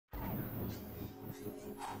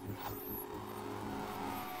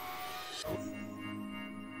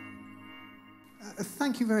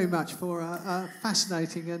Thank you very much for a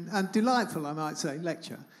fascinating and delightful, I might say,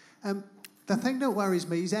 lecture. The thing that worries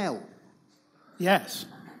me is L. Yes,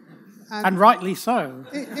 and rightly so.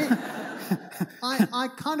 I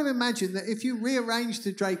kind of imagine that if you rearrange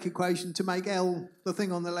the Drake equation to make L the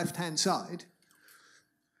thing on the left-hand side,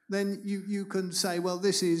 then you can say, well,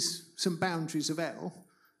 this is some boundaries of L.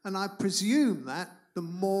 And I presume that the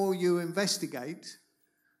more you investigate,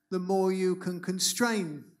 the more you can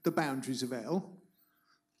constrain the boundaries of L.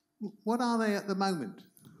 What are they at the moment?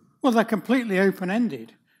 Well, they're completely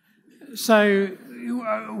open-ended. Because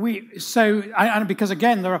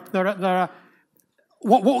again, there are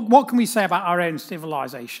what can we say about our own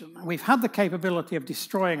civilization? We've had the capability of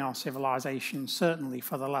destroying our civilization, certainly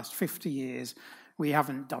for the last 50 years. We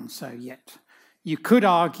haven't done so yet. You could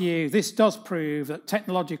argue this does prove that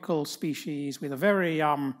technological species with a very,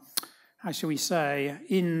 how shall we say,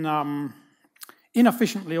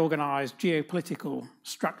 inefficiently organized geopolitical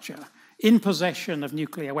structure in possession of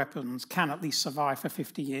nuclear weapons can at least survive for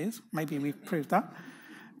 50 years. Maybe we've proved that.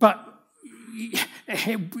 But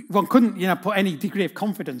one couldn't put any degree of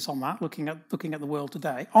confidence on that looking at the world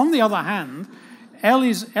today. On the other hand,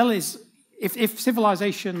 if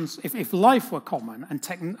civilizations, if life were common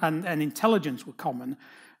and intelligence were common,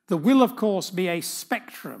 there will, of course, be a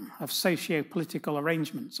spectrum of socio-political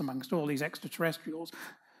arrangements amongst all these extraterrestrials.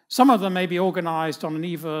 Some of them may be organized on an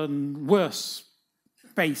even worse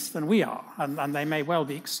base than we are, and they may well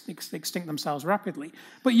be extinct themselves rapidly.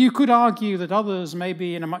 But you could argue that others may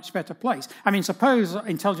be in a much better place. I mean, suppose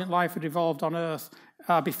intelligent life had evolved on Earth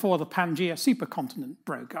before the Pangea supercontinent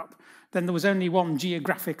broke up. Then there was only one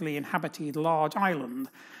geographically inhabited large island.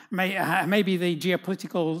 Maybe the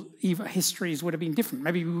geopolitical histories would have been different.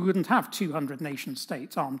 Maybe we wouldn't have 200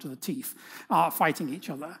 nation-states armed to the teeth fighting each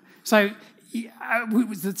other. So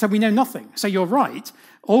we know nothing. So you're right.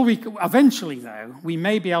 Eventually, though, we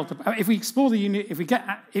may be able to. If we explore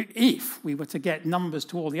if we were to get numbers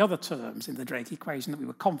to all the other terms in the Drake equation that we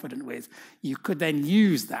were confident with, you could then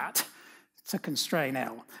use that to constrain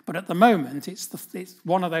L. But at the moment, it's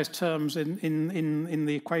one of those terms in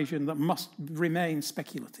the equation that must remain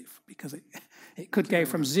speculative because it could go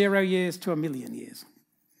from 0 years to 1 million years.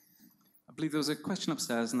 I believe there was a question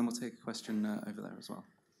upstairs, and then we'll take a question over there as well.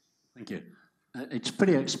 Thank you. It's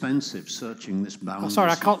pretty expensive searching this boundary. Oh, sorry,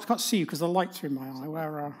 I can't see you because the lights are in my eye. Where?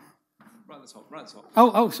 Right at the top. Right at the top.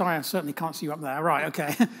 Oh, sorry, I certainly can't see you up there. Right,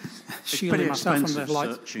 okay. It's pretty expensive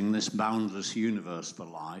searching this boundless universe for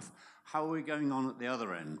life. How are we going on at the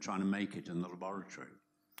other end, trying to make it in the laboratory?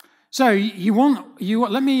 So you want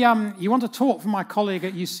to talk from my colleague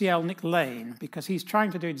at UCL, Nick Lane, because he's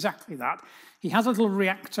trying to do exactly that. He has a little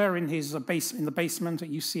reactor in his in the basement at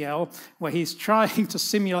UCL where he's trying to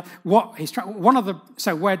simulate where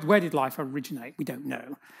did life originate? We don't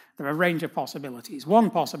know. There are a range of possibilities.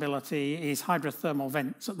 One possibility is hydrothermal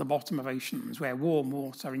vents at the bottom of oceans where warm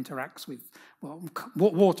water interacts with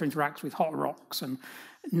hot rocks and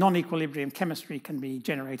non-equilibrium chemistry can be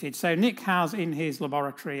generated. So Nick has in his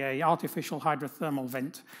laboratory an artificial hydrothermal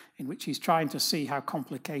vent in which he's trying to see how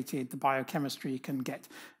complicated the biochemistry can get.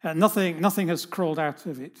 Nothing has crawled out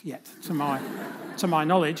of it yet, to my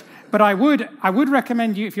knowledge. But I would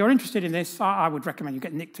recommend you, if you're interested in this, I would recommend you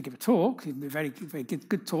get Nick to give a talk. It'd be a very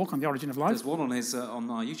good talk on the origin of life. There's one on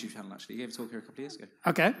our YouTube channel, actually. He gave a talk here a couple of years ago.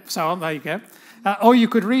 Okay, so there you go. Or you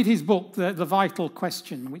could read his book, The Vital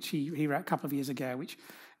Question, which he wrote a couple of years ago, which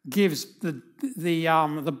gives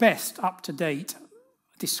the best up-to-date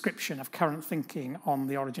description of current thinking on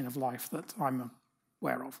the origin of life that I'm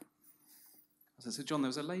aware of. So, John, there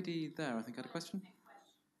was a lady there, I think, had a question.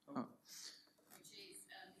 Oh. Is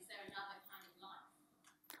there another kind of life?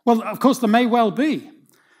 Well, of course, there may well be.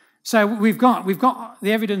 So we've got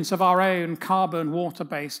the evidence of our own carbon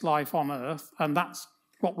water-based life on Earth, and that's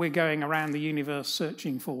what we're going around the universe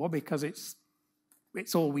searching for because it's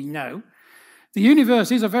all we know. The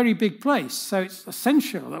universe is a very big place, so it's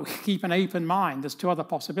essential that we keep an open mind as to other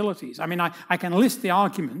possibilities. I mean, I can list the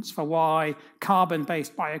arguments for why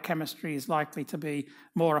carbon-based biochemistry is likely to be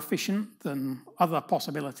more efficient than other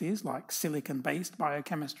possibilities, like silicon-based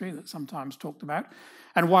biochemistry that's sometimes talked about,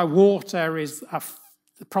 and why water is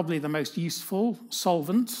probably the most useful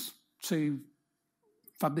solvent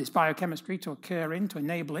for this biochemistry to occur in, to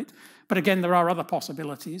enable it. But again, there are other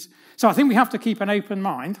possibilities. So I think we have to keep an open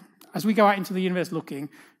mind. As we go out into the universe looking,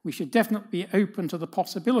 we should definitely be open to the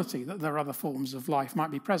possibility that there are other forms of life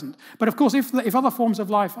might be present. But of course, if other forms of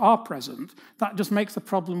life are present, that just makes the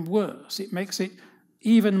problem worse. It makes it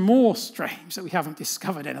even more strange that we haven't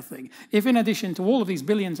discovered anything. If in addition to all of these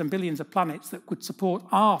billions and billions of planets that could support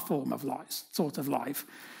our form of life,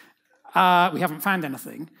 We haven't found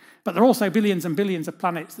anything. But there are also billions and billions of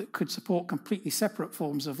planets that could support completely separate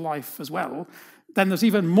forms of life as well. Then there's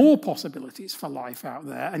even more possibilities for life out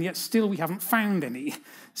there, and yet still we haven't found any.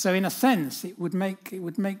 So in a sense, it would make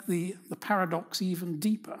the paradox even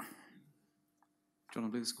deeper. Do you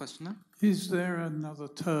want to do this question now? Is there another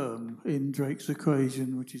term in Drake's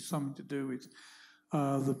equation which is something to do with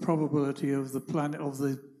the probability of the planet, of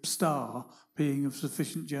the star, being of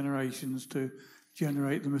sufficient generations to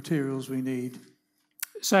generate the materials we need?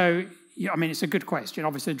 So, yeah, I mean, it's a good question.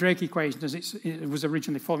 Obviously, the Drake equation, as it was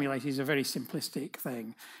originally formulated, is a very simplistic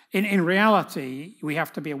thing. In reality, we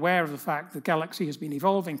have to be aware of the fact that the galaxy has been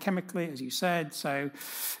evolving chemically, as you said. So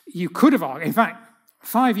you could have argued, in fact,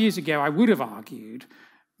 5 years ago, I would have argued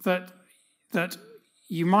that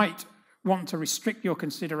you might want to restrict your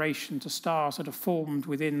consideration to stars that are formed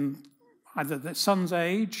within either the sun's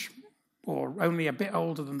age or only a bit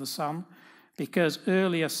older than the sun, because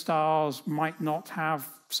earlier stars might not have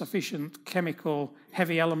sufficient chemical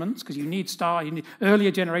heavy elements, because you need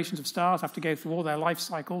earlier generations of stars have to go through all their life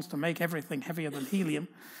cycles to make everything heavier than helium.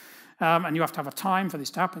 And you have to have a time for this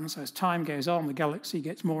to happen. So as time goes on, the galaxy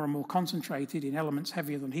gets more and more concentrated in elements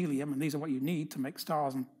heavier than helium, and these are what you need to make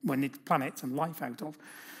stars and planets and life out of.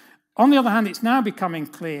 On the other hand, it's now becoming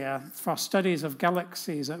clear for studies of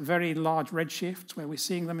galaxies at very large redshifts, where we're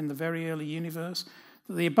seeing them in the very early universe,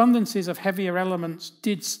 that the abundances of heavier elements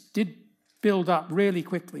did build up really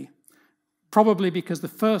quickly, probably because the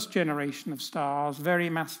first generation of stars, very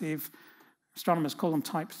massive, astronomers call them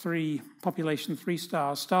type 3, population 3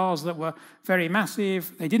 stars that were very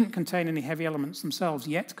massive. They didn't contain any heavy elements themselves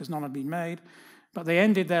yet, because none had been made, but they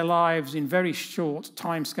ended their lives in very short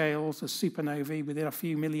timescales as supernovae within a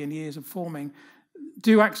few million years of forming,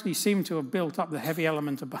 do actually seem to have built up the heavy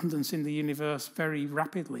element abundance in the universe very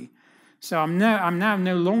rapidly. So I'm now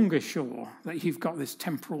no longer sure that you've got this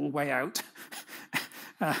temporal way out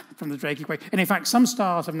from the Drake equation. And in fact, some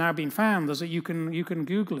stars have now been found. You can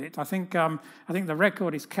Google it. I think the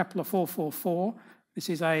record is Kepler 444. This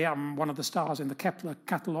is one of the stars in the Kepler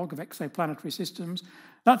catalogue of exoplanetary systems.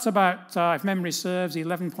 That's about, if memory serves,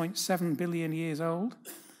 11.7 billion years old.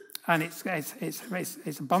 And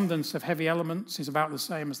its abundance of heavy elements is about the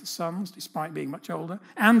same as the sun's, despite being much older.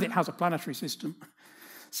 And it has a planetary system.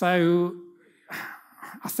 So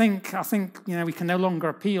I think we can no longer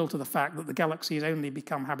appeal to the fact that the galaxy has only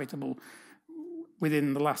become habitable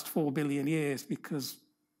within the last 4 billion years because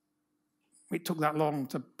it took that long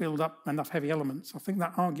to build up enough heavy elements. I think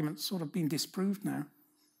that argument's sort of been disproved now.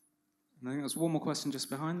 I think there's one more question just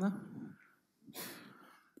behind there.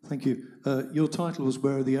 Thank you. Your title was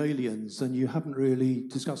Where Are the Aliens? And you haven't really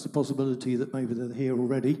discussed the possibility that maybe they're here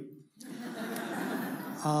already.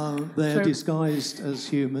 They're disguised as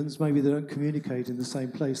humans. Maybe they don't communicate in the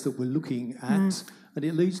same place that we're looking at. And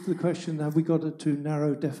it leads to the question, have we got a too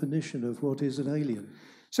narrow definition of what is an alien?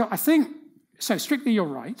 So strictly you're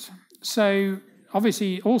right. So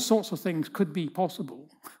obviously all sorts of things could be possible.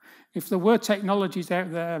 If there were technologies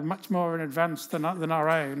out there much more in advance than our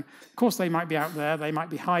own, of course they might be out there, they might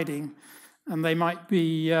be hiding, and they might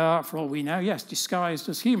be, for all we know, yes, disguised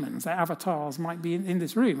as humans. Their avatars might be in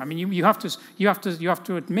this room. I mean, you have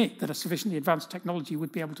to admit that a sufficiently advanced technology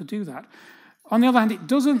would be able to do that. On the other hand, it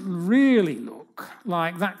doesn't really look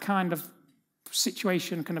like that kind of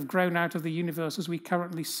situation kind of grown out of the universe as we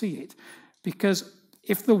currently see it, because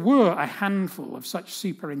if there were a handful of such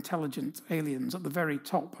super intelligent aliens at the very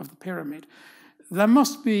top of the pyramid, there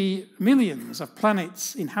must be millions of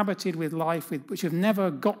planets inhabited with life which have never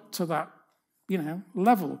got to that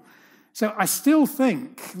level. So I still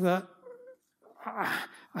think the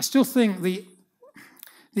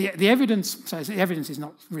evidence says the evidence is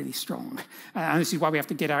not really strong, and this is why we have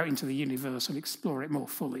to get out into the universe and explore it more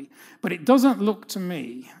fully. But it doesn't look to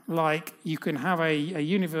me like you can have a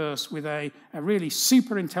universe with a really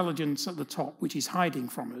super intelligence at the top, which is hiding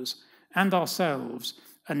from us and ourselves,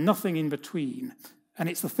 and nothing in between. And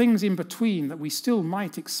it's the things in between that we still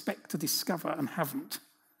might expect to discover and haven't.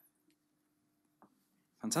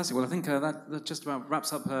 Fantastic. Well, I think that just about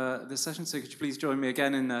wraps up this session. So could you please join me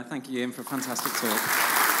again in thanking Ian for a fantastic talk.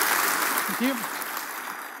 Thank you.